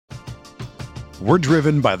We're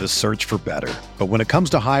driven by the search for better. But when it comes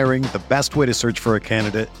to hiring, the best way to search for a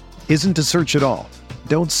candidate isn't to search at all.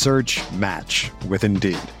 Don't search, match with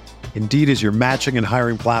Indeed. Indeed is your matching and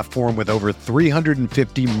hiring platform with over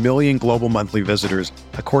 350 million global monthly visitors,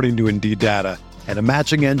 according to Indeed data, and a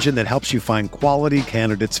matching engine that helps you find quality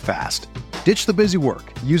candidates fast. Ditch the busy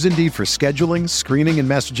work. Use Indeed for scheduling, screening, and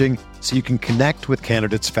messaging so you can connect with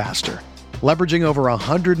candidates faster. Leveraging over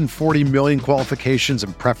 140 million qualifications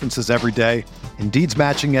and preferences every day, Indeed's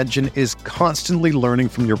matching engine is constantly learning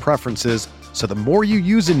from your preferences, so the more you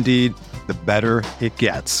use Indeed, the better it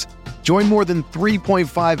gets. Join more than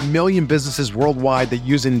 3.5 million businesses worldwide that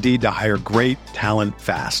use Indeed to hire great talent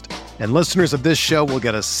fast. And listeners of this show will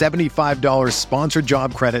get a $75 sponsored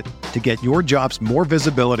job credit to get your jobs more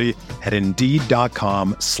visibility at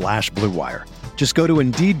Indeed.com/Blue Wire. Just go to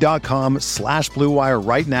Indeed.com/Blue Wire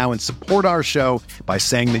right now and support our show by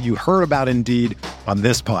saying that you heard about Indeed on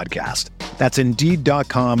this podcast. That's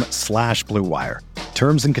Indeed.com/Blue Wire.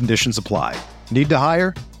 Terms and conditions apply. Need to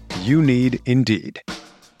hire? You need Indeed.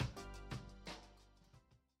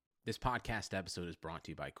 This podcast episode is brought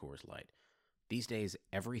to you by Coors Light. These days,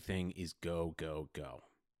 everything is go, go, go.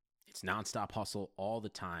 It's nonstop hustle all the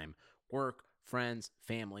time. Work, friends,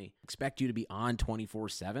 family, expect you to be on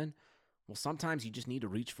 24/7. Well, sometimes you just need to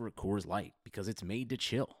reach for a Coors Light because it's made to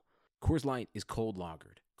chill. Coors Light is cold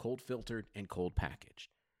lagered, cold filtered, and cold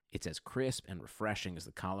packaged. It's as crisp and refreshing as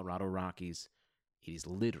the Colorado Rockies. It is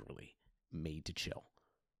literally made to chill.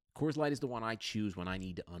 Coors Light is the one I choose when I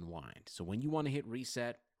need to unwind. So when you want to hit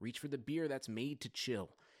reset, reach for the beer that's made to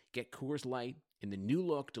chill. Get Coors Light in the new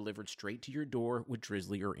look delivered straight to your door with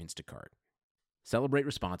Drizzly or Instacart. Celebrate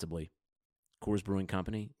responsibly. Coors Brewing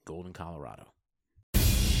Company, Golden, Colorado.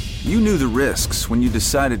 You knew the risks when you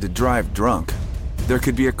decided to drive drunk. There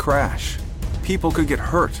could be a crash. People could get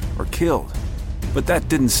hurt or killed. But that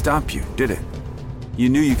didn't stop you, did it? You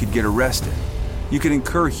knew you could get arrested. You could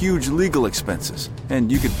incur huge legal expenses,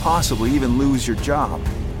 and you could possibly even lose your job.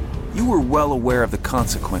 You were well aware of the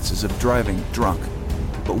consequences of driving drunk.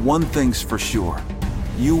 But one thing's for sure.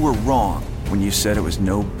 You were wrong when you said it was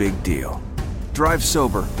no big deal. Drive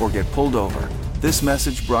sober or get pulled over. This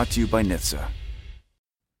message brought to you by NHTSA.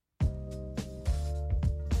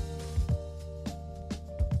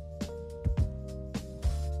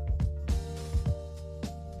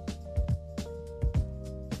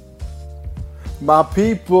 My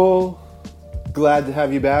people, glad to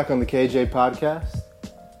have you back on the KJ podcast.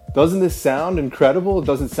 Doesn't this sound incredible? It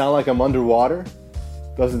doesn't sound like I'm underwater.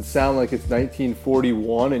 Doesn't sound like it's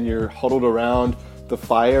 1941 and you're huddled around the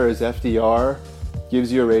fire as FDR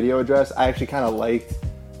gives you a radio address. I actually kind of liked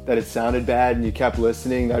that it sounded bad and you kept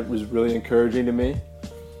listening. That was really encouraging to me.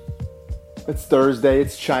 It's Thursday,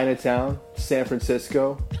 it's Chinatown, San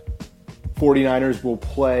Francisco. 49ers will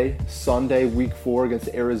play Sunday, week 4 against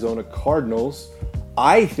the Arizona Cardinals.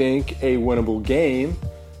 I think a winnable game.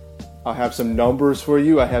 I'll have some numbers for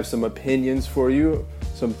you. I have some opinions for you.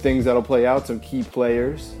 Some things that'll play out, some key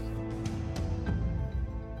players.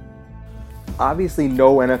 Obviously,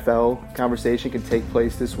 no NFL conversation can take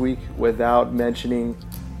place this week without mentioning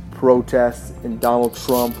protests and Donald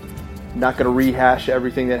Trump. Not going to rehash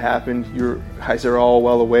everything that happened. You guys are all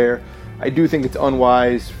well aware. I do think it's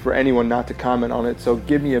unwise for anyone not to comment on it, so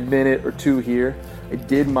give me a minute or two here. I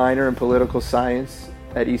did minor in political science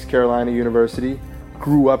at East Carolina University.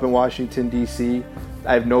 Grew up in Washington, D.C.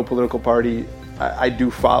 I have no political party. I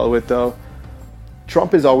do follow it, though.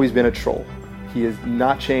 Trump has always been a troll. He has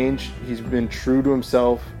not changed. He's been true to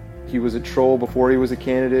himself. He was a troll before he was a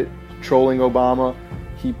candidate, trolling Obama.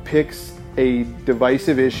 He picks a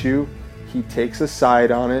divisive issue. He takes a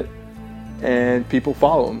side on it, and people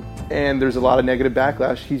follow him. And there's a lot of negative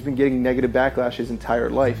backlash. He's been getting negative backlash his entire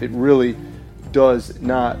life. It really does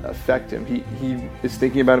not affect him. He is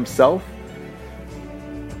thinking about himself.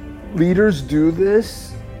 Leaders do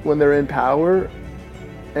this when they're in power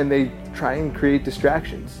and they try and create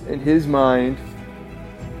distractions. In his mind,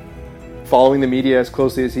 following the media as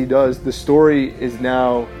closely as he does, the story is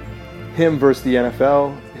now him versus the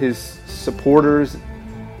NFL, his supporters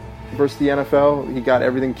versus the NFL. He got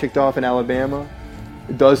everything kicked off in Alabama.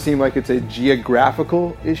 It does seem like it's a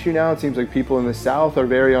geographical issue now. It seems like people in the South are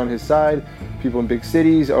very on his side. People in big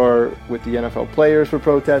cities are with the NFL players for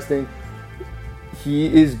protesting. He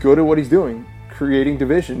is good at what he's doing, creating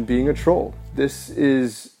division, being a troll. This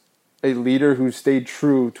is a leader who stayed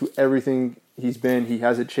true to everything he's been. He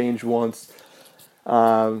hasn't changed once.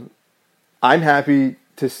 I'm happy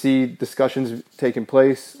to see discussions taking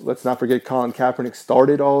place. Let's not forget Colin Kaepernick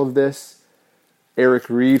started all of this. Eric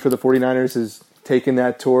Reid for the 49ers has taken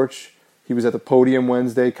that torch. He was at the podium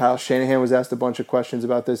Wednesday. Kyle Shanahan was asked a bunch of questions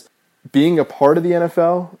about this. being a part of the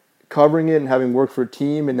NFL, covering it and having worked for a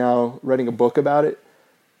team and now writing a book about it,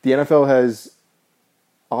 the NFL has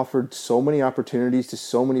offered so many opportunities to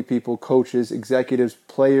so many people, coaches, executives,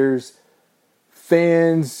 players,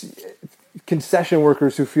 fans, concession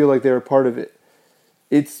workers who feel like they're a part of it.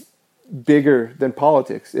 It's bigger than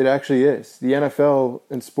politics. It actually is. The NFL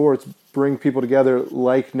and sports bring people together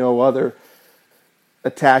like no other.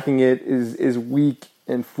 Attacking it is weak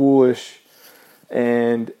and foolish.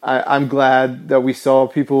 And I'm glad that we saw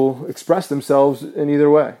people express themselves in either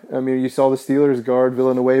way. I mean, you saw the Steelers guard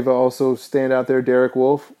Villanueva also stand out there, Derek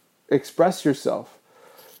Wolfe. Express yourself.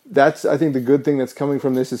 That's, I think, the good thing that's coming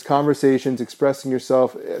from this is conversations, expressing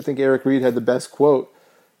yourself. I think Eric Reid had the best quote.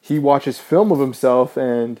 He watches film of himself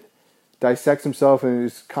and dissects himself and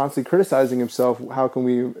is constantly criticizing himself. How can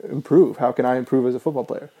we improve? How can I improve as a football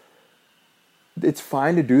player? It's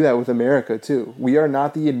fine to do that with America, too. We are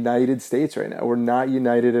not the United States right now. We're not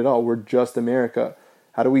united at all. We're just America.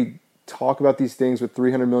 How do we talk about these things with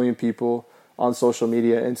 300 million people on social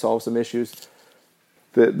media and solve some issues?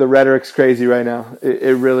 The rhetoric's crazy right now.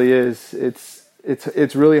 It really is.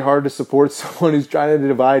 It's really hard to support someone who's trying to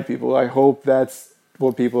divide people. I hope that's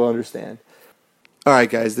what people understand. All right,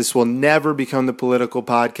 guys, this will never become the political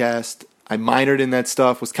podcast. I minored in that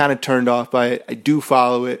stuff, was kind of turned off by it. I do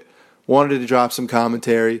follow it. Wanted to drop some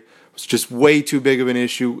commentary. It was just way too big of an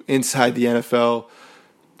issue inside the NFL.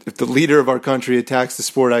 If the leader of our country attacks the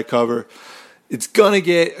sport I cover, it's going to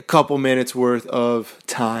get a couple minutes worth of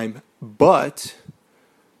time. But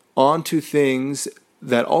on to things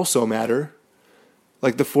that also matter,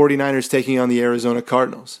 like the 49ers taking on the Arizona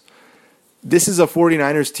Cardinals. This is a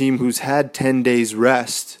 49ers team who's had 10 days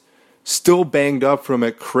rest, still banged up from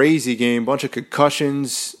a crazy game, bunch of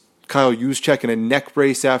concussions, Kyle Juszczyk in a neck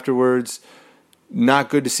brace afterwards. Not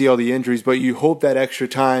good to see all the injuries, but you hope that extra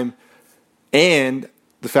time and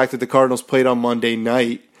the fact that the Cardinals played on Monday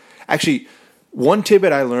night. Actually, one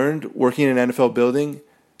tidbit I learned working in an NFL building,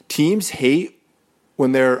 teams hate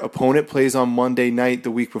when their opponent plays on Monday night the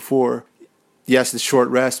week before. Yes, it's short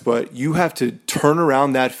rest, but you have to turn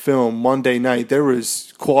around that film Monday night. There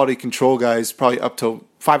was quality control guys probably up till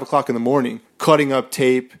 5 o'clock in the morning, cutting up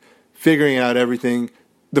tape, figuring out everything.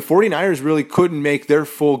 The 49ers really couldn't make their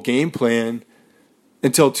full game plan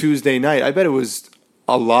until Tuesday night. I bet it was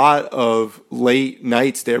a lot of late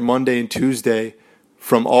nights there, Monday and Tuesday,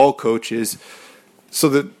 from all coaches. So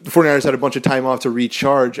the 49ers had a bunch of time off to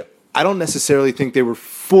recharge. I don't necessarily think they were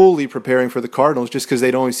fully preparing for the Cardinals just because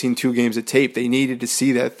they'd only seen 2 games of tape. They needed to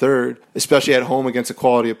see that third, especially at home against a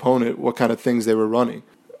quality opponent, what kind of things they were running.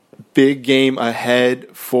 Big game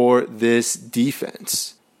ahead for this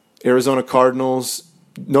defense. Arizona Cardinals,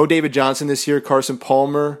 no David Johnson this year. Carson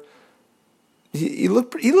Palmer, he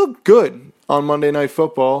looked good on Monday Night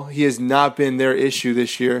Football. He has not been their issue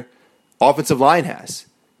this year. Offensive line has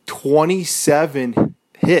 27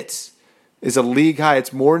 hits. Is a league high.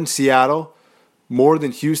 It's more than Seattle, more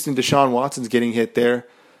than Houston. Deshaun Watson's getting hit there.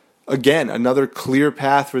 Again, another clear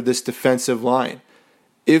path for this defensive line.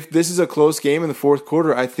 If this is a close game in the fourth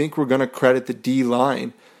quarter, I think we're going to credit the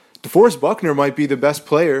D-line. DeForest Buckner might be the best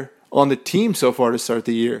player on the team so far to start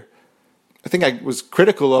the year. I think I was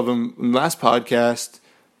critical of him in the last podcast,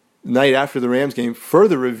 the night after the Rams game.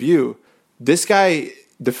 Further review, this guy,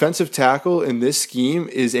 defensive tackle in this scheme,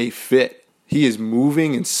 is a fit. He is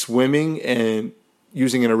moving and swimming and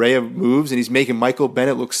using an array of moves, and he's making Michael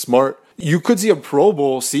Bennett look smart. You could see a Pro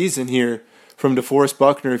Bowl season here from DeForest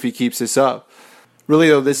Buckner if he keeps this up. Really,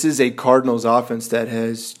 though, this is a Cardinals offense that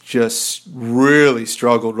has just really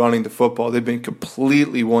struggled running the football. They've been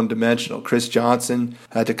completely one-dimensional. Chris Johnson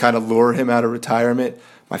had to kind of lure him out of retirement.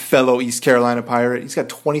 My fellow East Carolina Pirate, he's got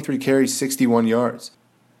 23 carries, 61 yards.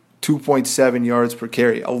 2.7 yards per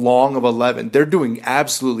carry, a long of 11. They're doing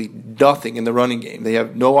absolutely nothing in the running game. They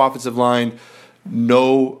have no offensive line,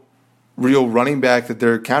 no real running back that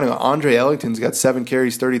they're counting on. Andre Ellington's got 7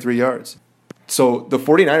 carries, 33 yards. So the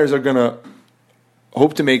 49ers are going to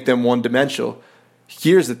hope to make them one-dimensional.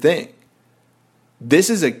 Here's the thing.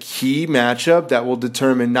 This is a key matchup that will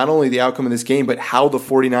determine not only the outcome of this game, but how the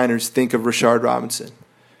 49ers think of Rashard Robinson.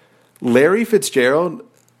 Larry Fitzgerald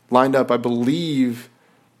lined up, I believe,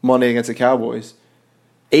 Monday against the Cowboys.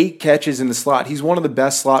 8 catches in the slot. He's one of the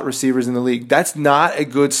best slot receivers in the league. That's not a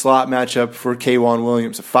good slot matchup for K'Wan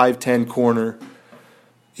Williams, a 5'10 corner.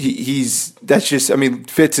 Fitz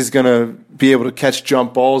is going to be able to catch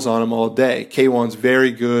jump balls on him all day. K'Wan's very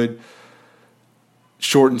good,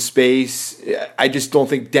 short in space. I just don't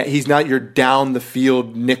think he's not your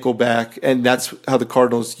down-the-field nickelback, and that's how the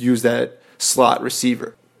Cardinals use that slot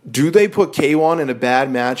receiver. Do they put K'Wan in a bad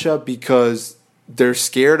matchup because they're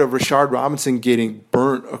scared of Rashard Robinson getting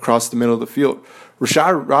burnt across the middle of the field.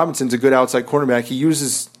 Rashard Robinson's a good outside cornerback. He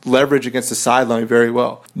uses leverage against the sideline very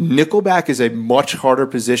well. Nickelback is a much harder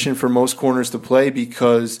position for most corners to play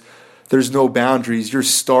because there's no boundaries. You're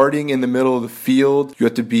starting in the middle of the field. You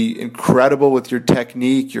have to be incredible with your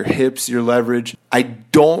technique, your hips, your leverage. I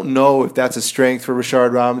don't know if that's a strength for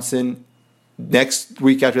Rashard Robinson. Next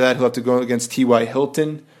week after that, he'll have to go against T.Y.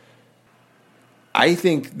 Hilton. I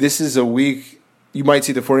think this is a week you might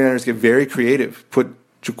see the 49ers get very creative, put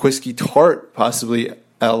Jaquiski Tartt possibly at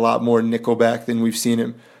a lot more nickelback than we've seen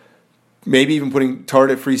him. Maybe even putting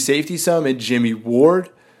Tartt at free safety some, and Jimmy Ward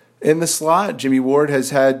in the slot. Jimmy Ward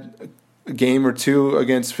has had a game or two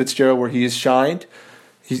against Fitzgerald where he has shined.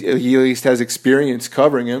 He at least has experience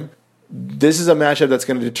covering him. This is a matchup that's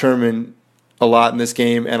going to determine a lot in this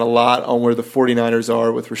game and a lot on where the 49ers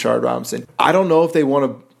are with Rashard Robinson. I don't know if they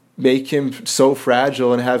want to make him so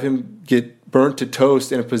fragile and have him get burnt to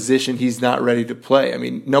toast in a position he's not ready to play. I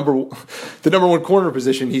mean, the number one corner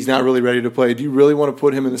position, he's not really ready to play. Do you really want to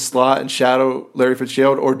put him in the slot and shadow Larry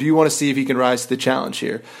Fitzgerald, or do you want to see if he can rise to the challenge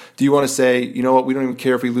here? Do you want to say, you know what, we don't even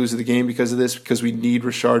care if we lose the game because of this, because we need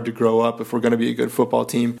Rashard to grow up if we're going to be a good football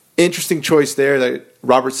team? Interesting choice there that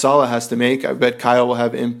Robert Saleh has to make. I bet Kyle will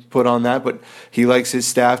have input on that, but he likes his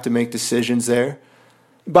staff to make decisions there.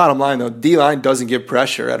 Bottom line, though, D-line doesn't get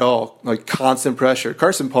pressure at all, like constant pressure.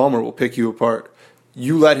 Carson Palmer will pick you apart.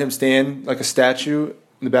 You let him stand like a statue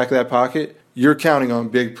in the back of that pocket, you're counting on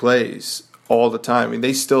big plays all the time. I mean,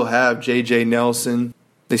 they still have J.J. Nelson.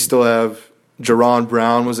 They still have Jaron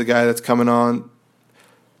Brown was a guy that's coming on.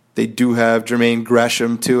 They do have Jermaine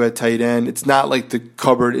Gresham, too, at tight end. It's not like the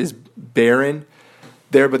cupboard is barren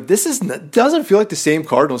there, but this doesn't feel like the same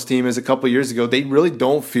Cardinals team as a couple of years ago. They really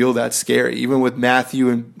don't feel that scary. Even with Matthew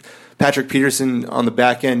and Patrick Peterson on the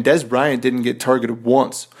back end, Dez Bryant didn't get targeted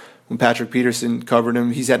once when Patrick Peterson covered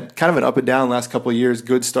him. He's had kind of an up and down last couple of years,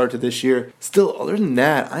 good start to this year. Still, other than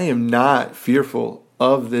that, I am not fearful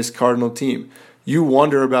of this Cardinal team. You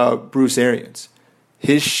wonder about Bruce Arians.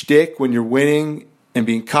 His shtick when you're winning and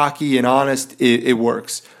being cocky and honest, it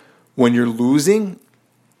works. When you're losing,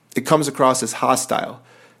 it comes across as hostile.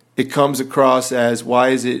 It comes across as, why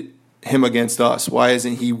is it him against us? Why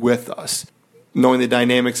isn't he with us? Knowing the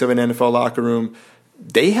dynamics of an NFL locker room,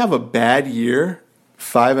 they have a bad year,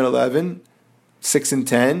 5-11,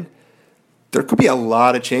 6-10. There could be a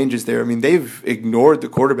lot of changes there. I mean, they've ignored the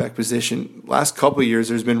quarterback position. Last couple of years,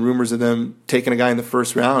 there's been rumors of them taking a guy in the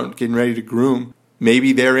first round, getting ready to groom.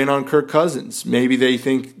 Maybe they're in on Kirk Cousins. Maybe they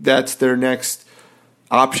think that's their next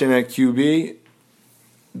option at QB.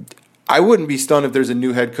 I wouldn't be stunned if there's a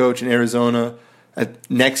new head coach in Arizona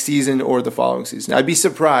next season or the following season. I'd be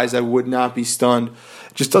surprised. I would not be stunned.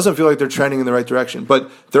 It just doesn't feel like they're trending in the right direction.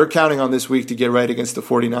 But they're counting on this week to get right against the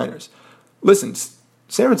 49ers. Listen,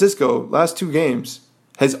 San Francisco, last two games,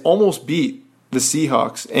 has almost beat the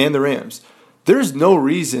Seahawks and the Rams. There's no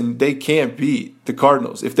reason they can't beat the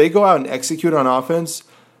Cardinals. If they go out and execute on offense,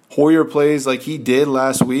 Hoyer plays like he did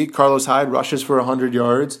last week. Carlos Hyde rushes for 100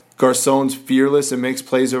 yards. Garcon's fearless and makes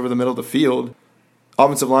plays over the middle of the field.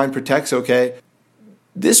 Offensive line protects okay.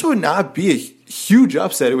 This would not be a huge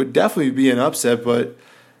upset. It would definitely be an upset, but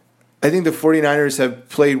I think the 49ers have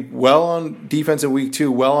played well on defense in week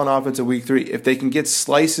 2, well on offense in week 3. If they can get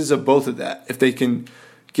slices of both of that, if they can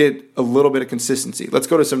get a little bit of consistency. Let's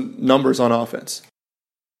go to some numbers on offense.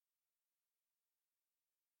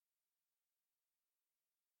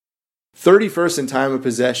 '31st in time of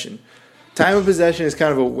possession. Time of possession is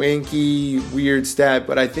kind of a wanky, weird stat,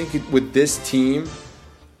 but I think with this team,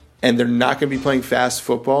 and they're not going to be playing fast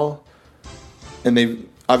football, and they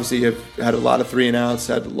obviously have had a lot of 3-and-outs,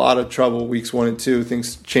 had a lot of trouble weeks 1 and 2.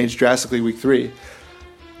 Things changed drastically week 3.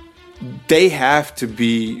 They have to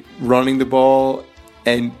be running the ball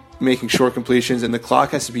and making short completions, and the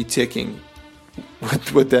clock has to be ticking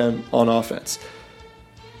with them on offense.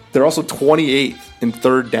 They're also 28th in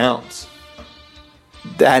third downs.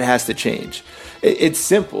 That has to change. It's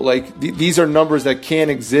simple. Like these are numbers that can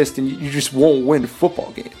exist, and you just won't win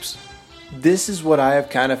football games. This is what I have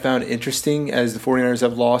kind of found interesting as the 49ers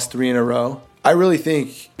have lost 3 in a row. I really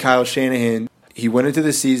think Kyle Shanahan, he went into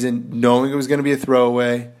the season knowing it was going to be a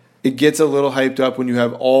throwaway. It gets a little hyped up when you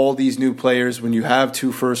have all these new players, when you have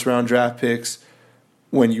 2 first-round draft picks,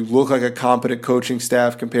 when you look like a competent coaching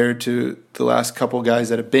staff compared to the last couple guys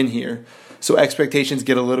that have been here. So expectations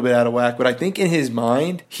get a little bit out of whack. But I think in his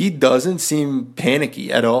mind, he doesn't seem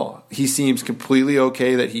panicky at all. He seems completely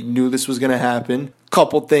okay that he knew this was going to happen.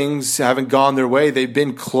 Couple things haven't gone their way. They've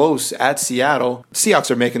been close at Seattle. Seahawks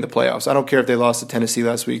are making the playoffs. I don't care if they lost to Tennessee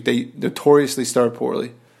last week. They notoriously start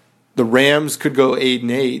poorly. The Rams could go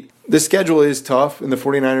 8-8. the schedule is tough, and the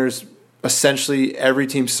 49ers, essentially every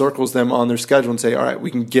team circles them on their schedule and say, all right, we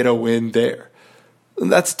can get a win there.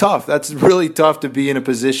 And that's tough. That's really tough to be in a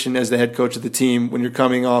position as the head coach of the team when you're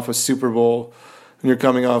coming off a Super Bowl and you're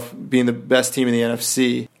coming off being the best team in the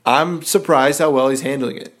NFC. I'm surprised how well he's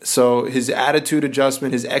handling it. So his attitude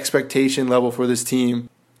adjustment, his expectation level for this team,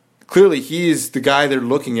 clearly he is the guy they're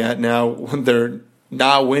looking at now when they're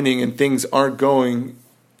not winning and things aren't going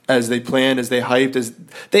as they planned, as they hyped, as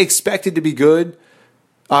they expected to be good.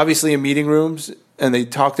 Obviously in meeting rooms, and they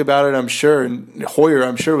talked about it, I'm sure, and Hoyer,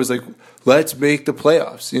 I'm sure, was like, let's make the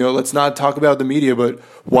playoffs. Let's not talk about the media, but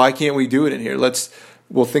why can't we do it in here?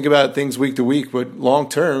 We'll think about things week to week, but long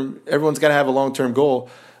term, everyone's got to have a long-term goal.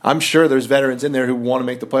 I'm sure there's veterans in there who want to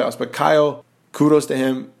make the playoffs, but Kyle, kudos to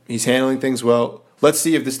him. He's handling things well. Let's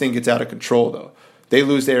see if this thing gets out of control, though. They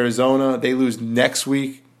lose to Arizona. They lose next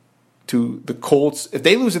week to the Colts. If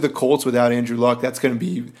they lose to the Colts without Andrew Luck, that's going to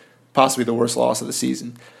be possibly the worst loss of the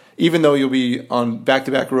season. Even though you'll be on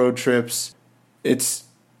back-to-back road trips, it's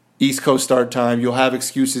East Coast start time. You'll have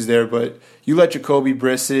excuses there, but you let Jacoby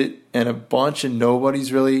Brissett and a bunch of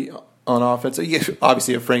nobodies really on offense.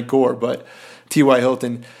 Obviously a Frank Gore, but T.Y.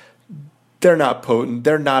 Hilton, they're not potent.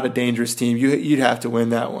 They're not a dangerous team. You'd have to win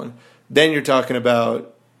that one. Then you're talking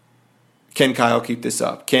about, can Kyle keep this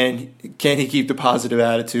up? Can he keep the positive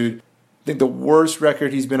attitude? I think the worst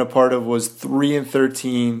record he's been a part of was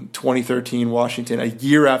 3-13, 2013 Washington, a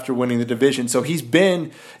year after winning the division. So he's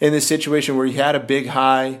been in this situation where he had a big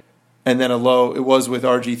high and then a low. It was with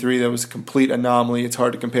RG3. That was a complete anomaly. It's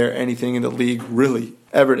hard to compare anything in the league really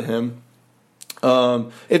ever to him.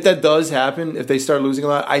 If that does happen, if they start losing a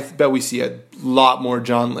lot, I bet we see a lot more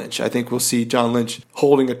John Lynch. I think we'll see John Lynch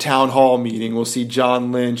holding a town hall meeting. We'll see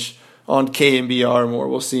John Lynch on KNBR more.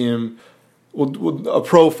 We'll see him a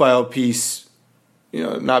profile piece,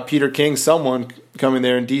 not Peter King, someone coming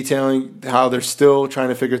there and detailing how they're still trying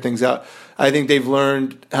to figure things out. I think they've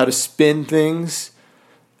learned how to spin things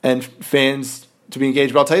and fans to be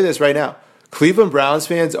engaged. But I'll tell you this right now. Cleveland Browns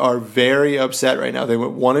fans are very upset right now. They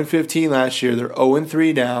went 1-15 last year. They're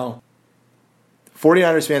 0-3 now.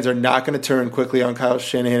 49ers fans are not going to turn quickly on Kyle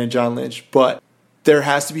Shanahan and John Lynch, but there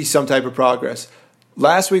has to be some type of progress.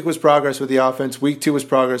 Last week was progress with the offense. Week 2 was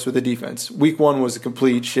progress with the defense. Week 1 was a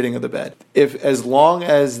complete shitting of the bed. As long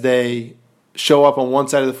as they show up on one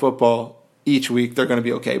side of the football each week, they're going to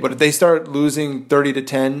be okay. But if they start losing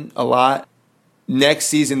 30-10 a lot, next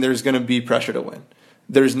season there's going to be pressure to win.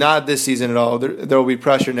 There's not this season at all. There will be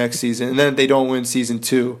pressure next season. And then if they don't win season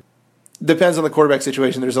 2, depends on the quarterback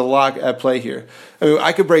situation. There's a lot at play here. I mean,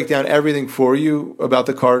 I could break down everything for you about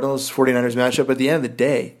the Cardinals-49ers matchup. But at the end of the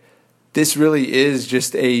day, this really is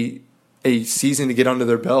just a season to get under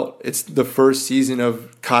their belt. It's the first season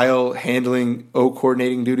of Kyle handling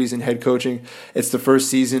coordinating duties and head coaching. It's the first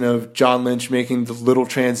season of John Lynch making the little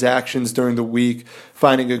transactions during the week,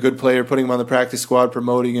 finding a good player, putting him on the practice squad,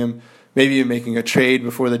 promoting him, maybe even making a trade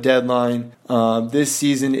before the deadline. This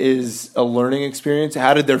season is a learning experience.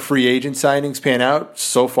 How did their free agent signings pan out?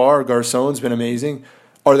 So far, Garcon's been amazing.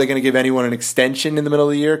 Are they going to give anyone an extension in the middle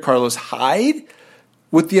of the year? Carlos Hyde?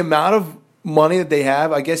 With the amount of money that they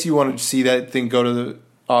have, I guess you want to see that thing go to the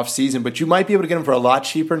offseason, but you might be able to get them for a lot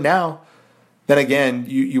cheaper now. Then again,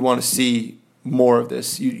 you want to see more of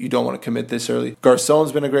this. You don't want to commit this early.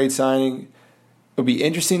 Garcon's been a great signing. It'll be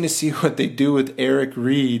interesting to see what they do with Eric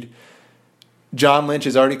Reed. John Lynch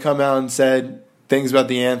has already come out and said things about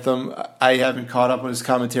the anthem. I haven't caught up on his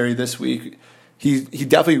commentary this week. He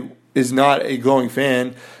definitely is not a glowing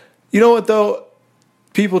fan. You know what, though?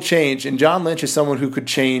 People change, and John Lynch is someone who could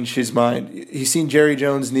change his mind. He's seen Jerry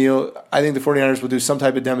Jones kneel. I think the 49ers will do some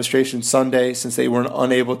type of demonstration Sunday since they weren't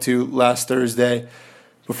unable to last Thursday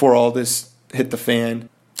before all this hit the fan.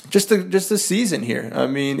 Just the season here. I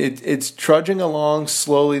mean, it's trudging along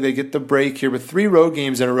slowly. They get the break here, but 3 road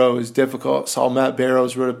games in a row is difficult. Saw Matt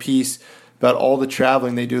Barrows wrote a piece about all the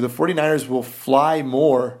traveling they do. The 49ers will fly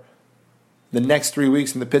more the next 3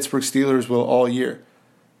 weeks than the Pittsburgh Steelers will all year.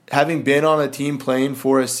 Having been on a team playing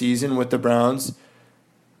for a season with the Browns,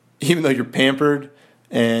 even though you're pampered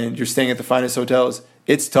and you're staying at the finest hotels,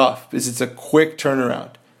 it's tough. It's a quick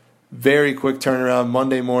turnaround. Very quick turnaround.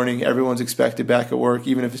 Monday morning, everyone's expected back at work,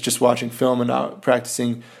 even if it's just watching film and not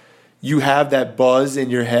practicing. You have that buzz in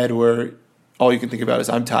your head where all you can think about is,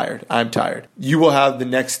 I'm tired. You will have the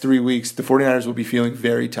next 3 weeks. The 49ers will be feeling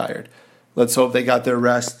very tired. Let's hope they got their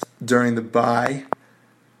rest during the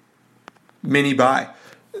mini bye.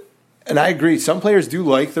 And I agree. Some players do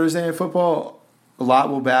like Thursday Night Football. A lot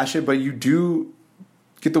will bash it, but you do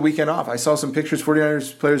get the weekend off. I saw some pictures.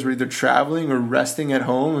 49ers players were either traveling or resting at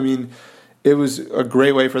home. I mean, it was a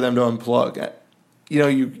great way for them to unplug.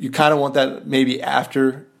 you kind of want that maybe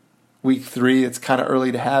after week 3. It's kind of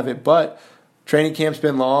early to have it, but training camp's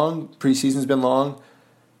been long, preseason's been long.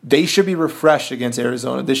 They should be refreshed against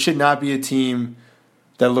Arizona. This should not be a team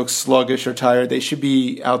that looks sluggish or tired. They should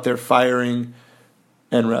be out there firing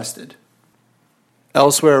and rested.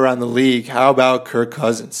 Elsewhere around the league, how about Kirk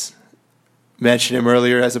Cousins? Mentioned him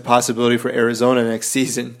earlier as a possibility for Arizona next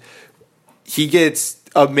season. He gets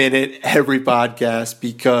a minute every podcast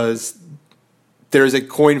because there's a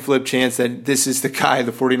coin flip chance that this is the guy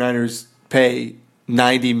the 49ers pay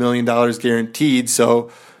 $90 million guaranteed,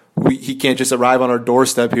 so he can't just arrive on our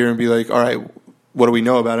doorstep here and be like, all right, what do we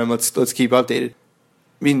know about him? Let's keep updated.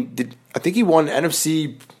 I mean, I think he won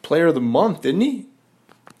NFC Player of the Month, didn't he?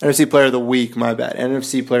 NFC Player of the Week, my bad.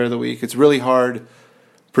 NFC Player of the Week. It's really hard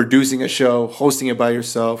producing a show, hosting it by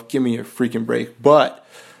yourself. Give me a freaking break. But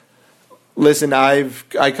listen, I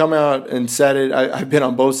come out and said it. I've been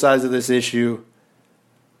on both sides of this issue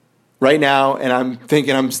right now, and I'm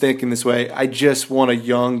thinking this way. I just want a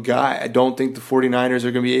young guy. I don't think the 49ers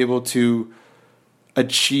are going to be able to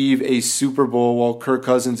achieve a Super Bowl while Kirk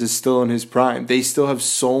Cousins is still in his prime. They still have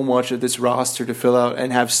so much of this roster to fill out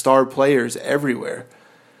and have star players everywhere.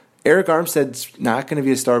 Eric Armstead's not going to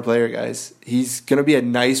be a star player, guys. He's going to be a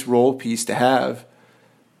nice role piece to have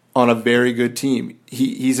on a very good team.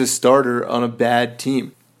 He's a starter on a bad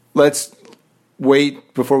team. Let's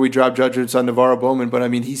wait before we drop judgments on Navarro Bowman, but I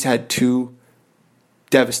mean, he's had 2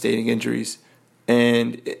 devastating injuries.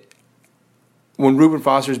 And when Reuben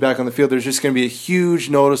Foster's back on the field, there's just going to be a huge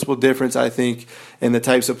noticeable difference, I think, in the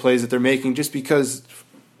types of plays that they're making, just because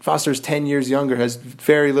Foster's 10 years younger, has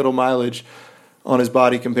very little mileage on his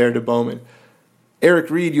body compared to Bowman. Eric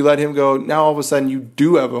Reed, you let him go. Now all of a sudden you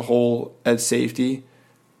do have a hole at safety.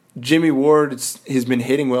 Jimmy Ward, he's been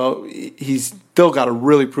hitting well. He's still got to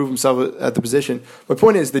really prove himself at the position. My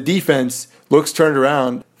point is, the defense looks turned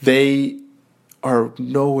around. They are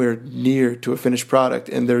nowhere near to a finished product,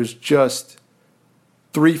 and there's just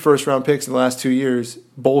 3 first-round picks in the last 2 years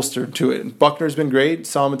bolstered to it. And Buckner's been great.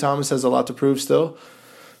 Solomon Thomas has a lot to prove still.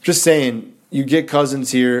 Just saying, you get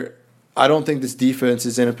Cousins here. I don't think this defense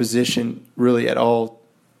is in a position really at all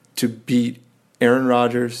to beat Aaron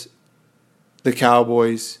Rodgers, the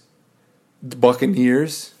Cowboys, the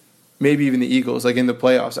Buccaneers, maybe even the Eagles, like in the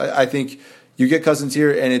playoffs. I think you get Cousins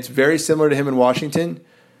here, and it's very similar to him in Washington.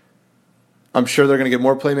 I'm sure they're going to get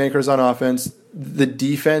more playmakers on offense. The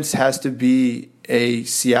defense has to be a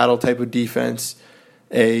Seattle type of defense,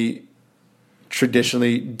 a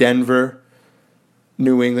traditionally Denver,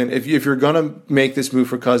 New England. If you're going to make this move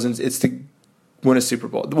for Cousins, it's to win a Super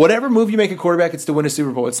Bowl. Whatever move you make at quarterback, it's to win a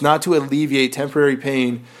Super Bowl. It's not to alleviate temporary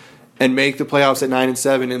pain and make the playoffs at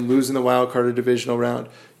 9-7 and lose in the wild card or divisional round.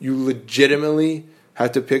 You legitimately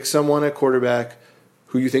have to pick someone at quarterback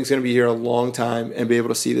who you think is going to be here a long time and be able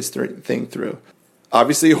to see this thing through.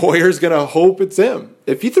 Obviously, Hoyer's going to hope it's him.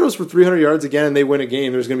 If he throws for 300 yards again and they win a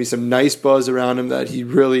game, there's going to be some nice buzz around him that he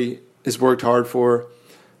really has worked hard for,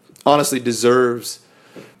 honestly deserves.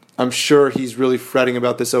 I'm sure he's really fretting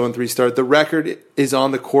about this 0-3 start. The record is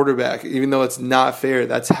on the quarterback, even though it's not fair.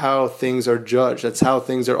 That's how things are judged. That's how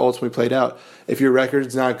things are ultimately played out. If your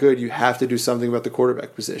record's not good, you have to do something about the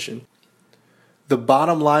quarterback position. The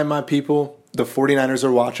bottom line, my people, the 49ers are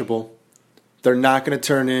watchable. They're not going to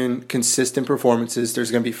turn in consistent performances.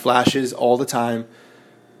 There's going to be flashes all the time.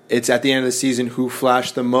 It's at the end of the season who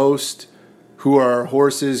flashed the most, who are our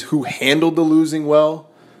horses, who handled the losing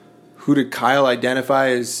well, who did Kyle identify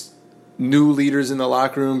as new leaders in the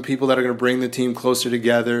locker room, people that are going to bring the team closer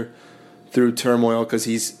together through turmoil, because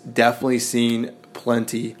he's definitely seen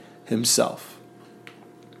plenty himself.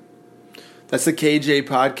 That's the KJ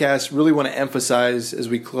podcast. Really want to emphasize as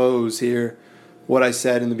we close here what I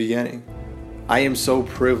said in the beginning. I am so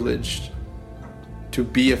privileged to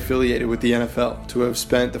be affiliated with the NFL, to have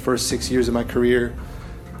spent the first 6 years of my career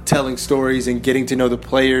telling stories and getting to know the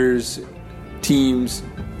players, teams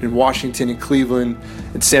in Washington and Cleveland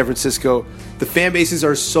and San Francisco. The fan bases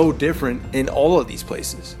are so different in all of these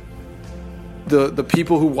places. The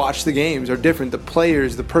people who watch the games are different. The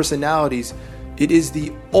players, the personalities. It is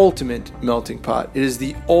the ultimate melting pot. It is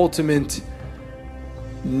the ultimate,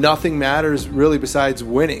 nothing matters really besides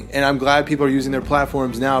winning. And I'm glad people are using their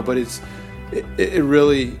platforms now, but it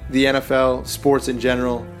really, the NFL, sports in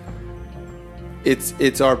general,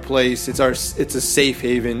 it's our place. It's a safe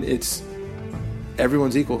haven. It's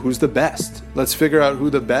everyone's equal. Who's the best? Let's figure out who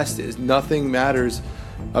the best is. Nothing matters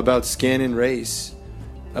about skin and race,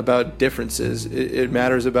 about differences. It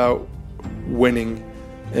matters about winning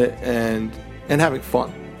and having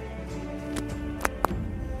fun.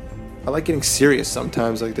 I like getting serious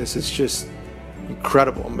sometimes like this. It's just,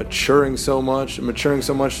 incredible. I'm maturing so much.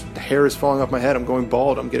 The hair is falling off my head. I'm going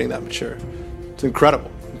bald. I'm getting that mature. It's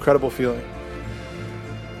incredible feeling.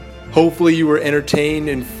 Hopefully you were entertained,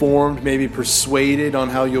 informed, maybe persuaded on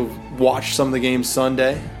how you'll watch some of the games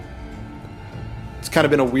Sunday. It's kind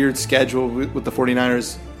of been a weird schedule with the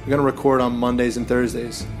 49ers. We're going to record on Mondays and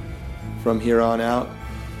Thursdays from here on out.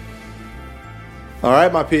 All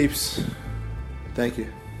right, my peeps. Thank you.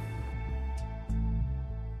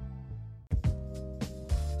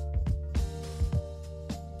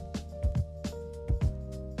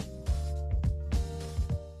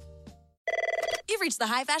 You've reached the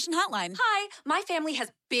High Fashion Hotline. Hi, my family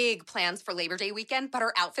has big plans for Labor Day weekend, but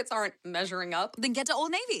our outfits aren't measuring up. Then get to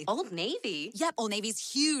Old Navy. Old Navy? Yep, Old Navy's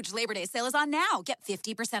huge Labor Day sale is on now. Get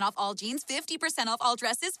 50% off all jeans, 50% off all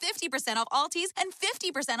dresses, 50% off all tees, and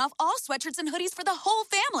 50% off all sweatshirts and hoodies for the whole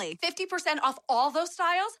family. 50% off all those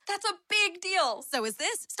styles? That's a big deal. So is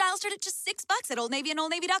this. Styles start at just $6 at Old Navy and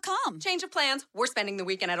OldNavy.com. Change of plans. We're spending the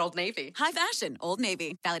weekend at Old Navy. High fashion, Old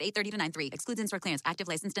Navy. Valid 8/30 to 9/3. Excludes in-store clearance. Active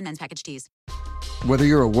licensed and men's package tees. Whether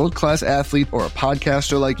you're a world-class athlete or a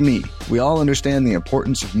podcaster like me, we all understand the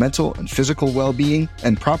importance of mental and physical well-being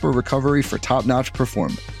and proper recovery for top-notch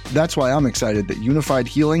performance. That's why I'm excited that Unified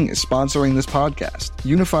Healing is sponsoring this podcast.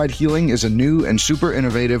 Unified Healing is a new and super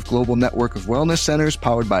innovative global network of wellness centers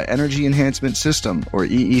powered by Energy Enhancement System, or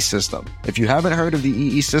EE System. If you haven't heard of the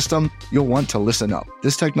EE System, you'll want to listen up.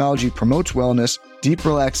 This technology promotes wellness, deep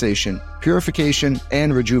relaxation, purification,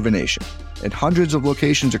 and rejuvenation. In hundreds of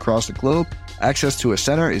locations across the globe, access to a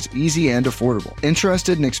center is easy and affordable.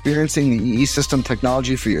 Interested in experiencing the EE System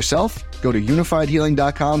technology for yourself? Go to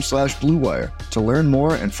unifiedhealing.com/bluewire to learn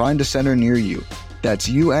more and find a center near you. That's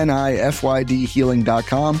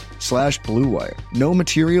unifydhealing.com/bluewire. No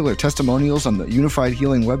material or testimonials on the Unified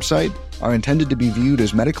Healing website are intended to be viewed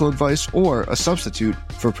as medical advice or a substitute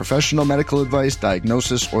for professional medical advice,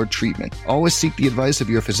 diagnosis, or treatment. Always seek the advice of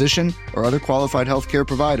your physician or other qualified healthcare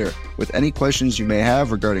provider with any questions you may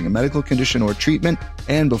have regarding a medical condition or treatment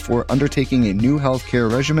and before undertaking a new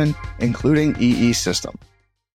healthcare regimen, including EE System.